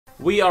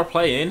We are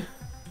playing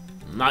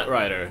Knight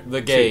Rider. The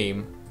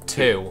game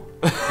 2.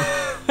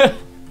 Because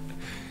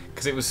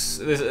it was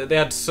they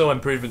had some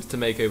improvements to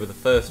make over the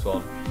first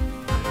one.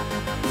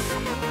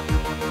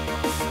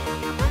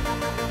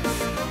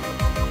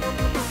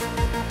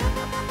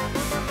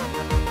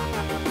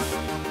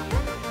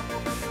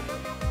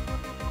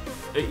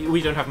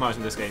 We don't have mouse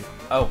in this game.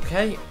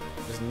 Okay,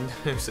 there's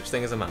no such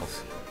thing as a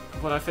mouse.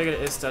 What I figured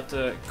is that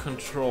the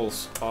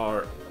controls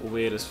are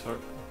weird as fuck.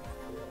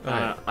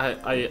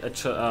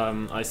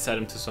 I set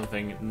them to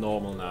something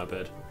normal now,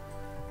 but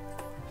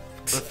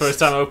the first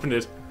time I opened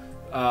it,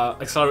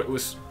 accelerate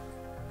was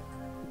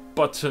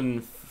button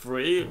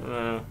free.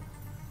 I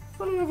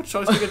don't have a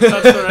choice to get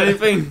touched or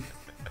anything.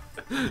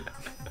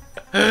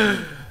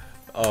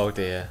 Oh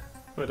dear.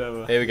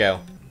 Whatever. Here we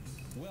go.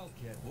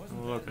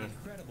 Look at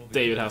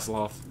David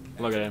Hasselhoff.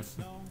 Look at him.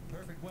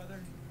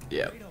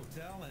 Yep.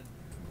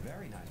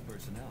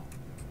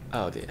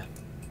 Oh dear.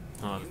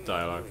 Oh,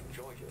 dialogue.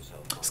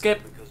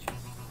 Skip.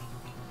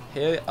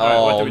 Here.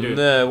 Alright, what Oh do we do?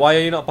 no! Why are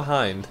you not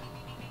behind?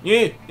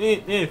 Yeah,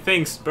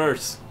 things,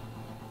 birds.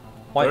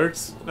 Why?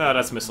 Birds? No,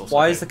 that's missiles.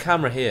 Why okay. is the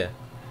camera here?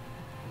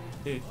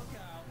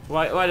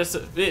 Why does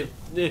it?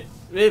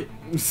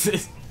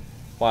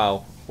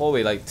 Wow. What are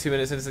we, like 2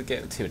 minutes into the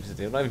game? 2 minutes into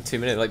the game? Not even 2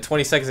 minutes, like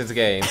 20 seconds into the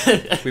game.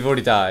 We've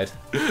already died.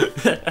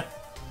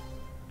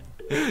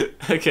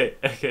 Okay,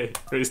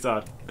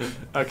 restart.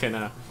 Okay,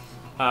 now.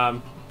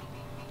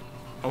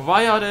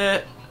 Why are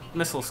there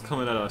missiles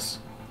coming at us?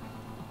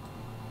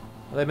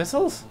 Are they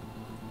missiles?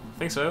 I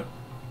think so.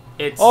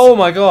 It's Oh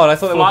my god, I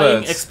thought they were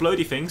flying, birds.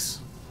 explodey things.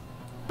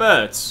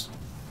 Birds.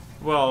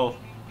 Well,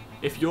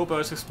 if your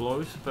birds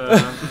explode,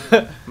 but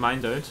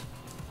mine don't.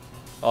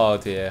 Oh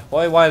dear.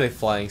 Why are they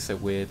flying so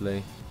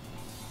weirdly?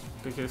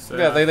 Because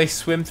Yeah, they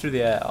swim through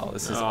the air. Oh,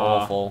 this is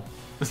awful.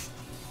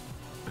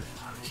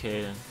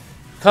 Okay then.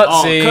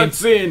 Cutscene! Oh,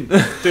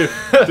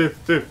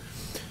 cutscene! Dude.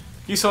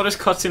 You saw this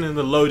cutscene in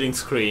the loading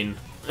screen.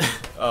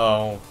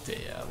 Oh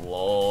dear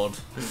lord.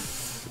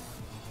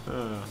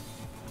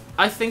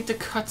 I think the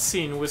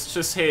cutscene was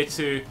just here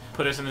to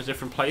put us in a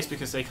different place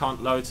because they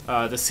can't load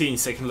the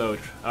scenes they can load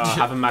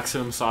have a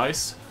maximum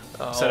size.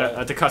 Oh.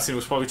 So the cutscene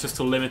was probably just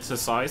to limit the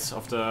size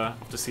of the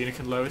scene it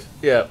can load.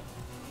 Yeah.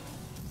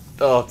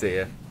 Oh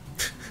dear.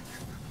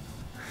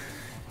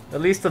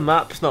 At least the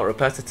map's not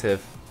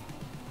repetitive.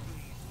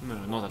 No,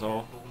 not at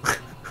all.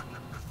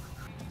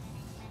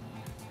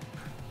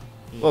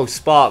 Oh,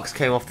 sparks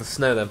came off the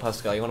snow then,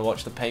 Pascal. You want to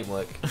watch the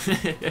paintwork?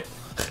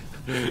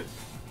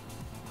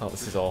 Oh,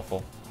 this is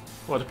awful.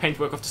 What, the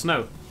paintwork of the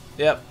snow?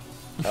 Yep.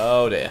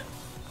 Oh dear.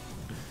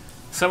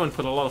 Someone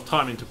put a lot of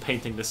time into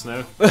painting the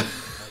snow.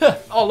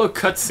 Oh look,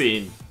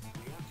 cutscene.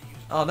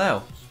 Oh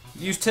no.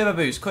 Use turbo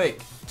boost,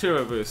 quick.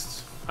 Turbo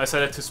boost. I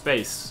set it to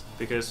space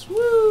because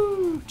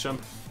woo,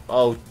 jump.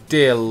 Oh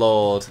dear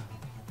lord.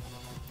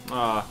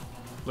 Ah,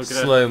 look at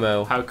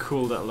Slow-mo. how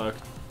cool that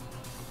looked.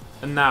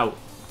 And now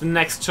the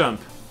next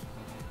jump.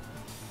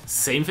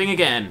 Same thing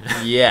again.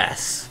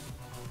 Yes.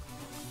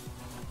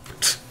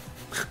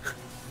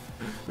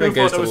 I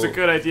thought it was a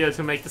good idea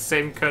to make the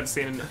same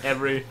cutscene in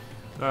every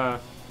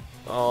jump.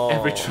 Oh,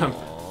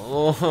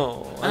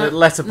 and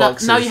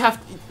letterboxes.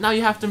 Now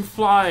you have them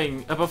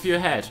flying above your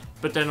head,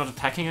 but they're not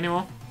attacking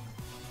anymore.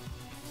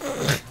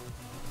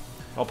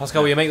 Oh,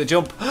 Pascal, will you make the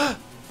jump?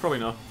 Probably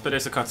not, but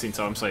it's a cutscene,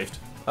 so I'm saved.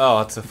 Oh,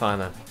 that's a fine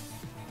then.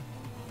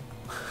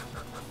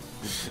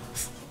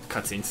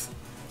 Cutscenes.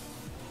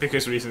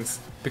 Because reasons.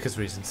 Because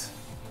reasons.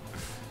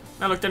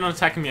 Now look, they're not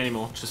attacking me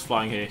anymore, just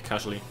flying here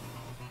casually.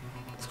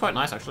 It's quite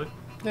nice actually.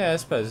 Yeah, I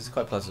suppose it's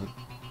quite pleasant.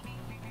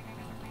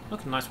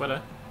 Look, nice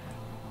weather.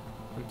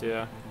 And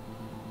the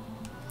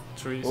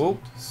trees, Ooh.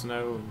 and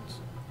snow,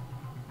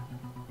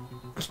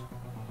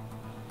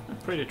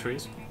 and pretty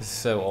trees. This is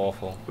so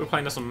awful. We're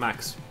playing this on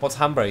max. What's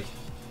handbrake?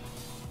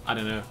 I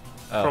don't know.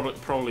 Oh.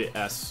 Probably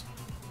S.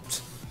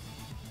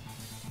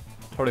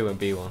 Probably won't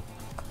be one.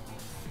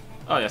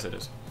 Oh yes, it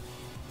is.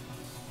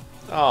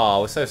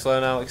 Oh, we're so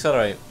slow now.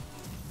 Accelerate.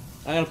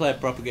 I'm gonna play a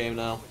proper game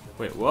now.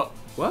 Wait, what?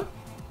 What?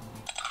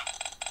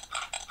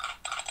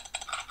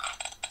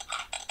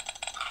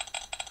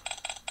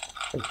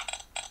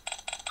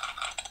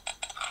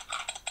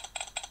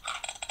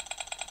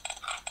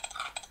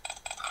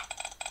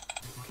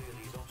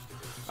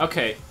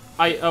 Okay,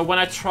 when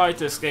I tried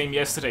this game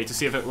yesterday to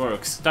see if it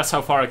works, that's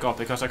how far I got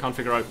because I can't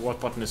figure out what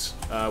button is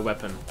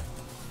weapon.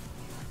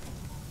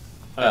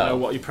 I don't know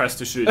what you press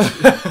to shoot.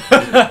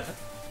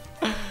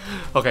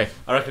 Okay,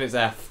 I reckon it's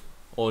F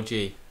or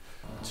G.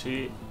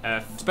 G,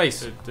 F,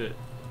 Space.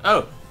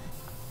 Oh,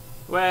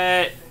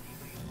 wait.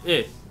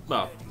 Yeah.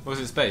 Well, Was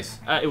it space?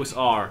 it was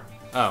R.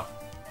 Oh.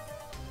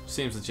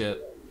 Seems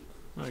legit.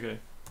 Okay.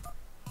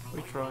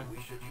 We try.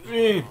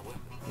 Yeah.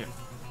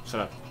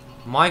 Shut up.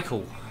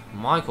 Michael.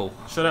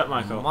 Shut up,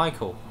 Michael.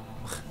 Michael.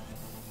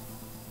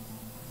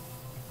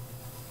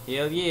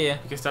 Hell yeah.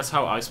 Because that's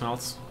how ice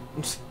melts.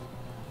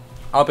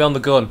 I'll be on the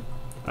gun.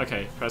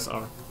 Okay, press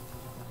R.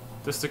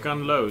 Does the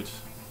gun load?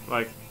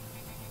 Like,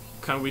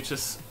 can we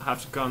just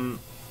have the gun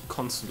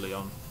constantly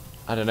on?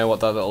 I don't know what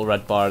that little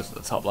red bar is at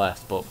the top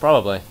left, but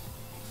probably.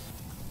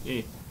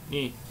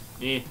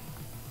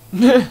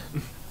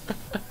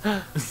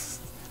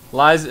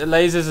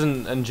 Lasers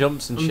and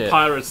jumps and shit.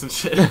 Pirates and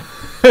shit.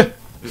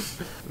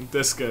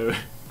 Disco.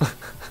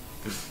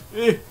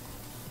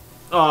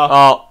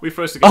 Oh. We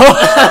froze together.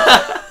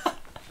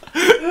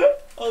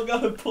 Oh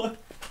god, play.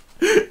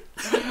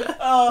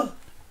 Oh.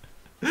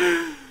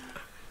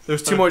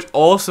 There's too much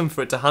awesome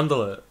for it to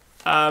handle it.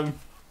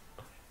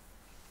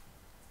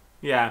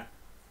 Yeah.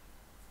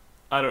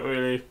 I don't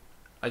really.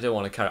 I don't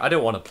want to carry. I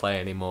don't want to play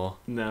anymore.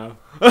 No.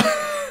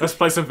 Let's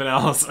play something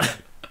else.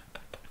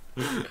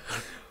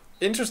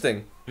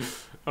 Interesting.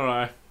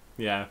 Alright.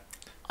 Yeah.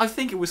 I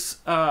think it was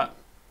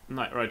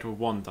Knight Rider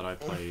 1 that I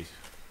played.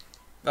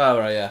 Oh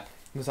right, yeah.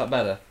 Was that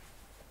better?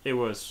 It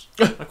was.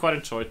 I quite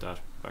enjoyed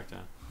that back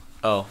then.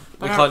 Oh,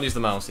 we can't use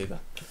the mouse either.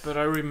 But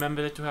I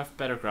remember it to have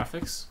better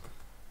graphics.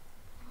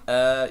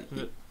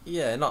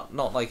 Yeah,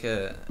 not like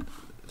a.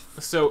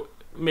 So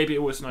maybe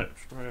it was Knight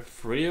Rider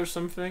 3 or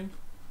something.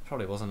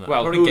 Probably wasn't it.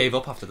 Well, I probably gave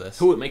up after this.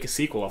 Who would make a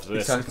sequel after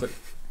this? Exactly.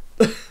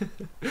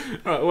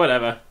 Alright,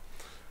 whatever.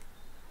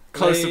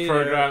 Close the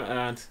program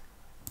and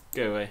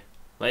go away.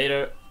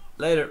 Later.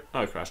 Later.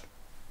 Oh, it crashed.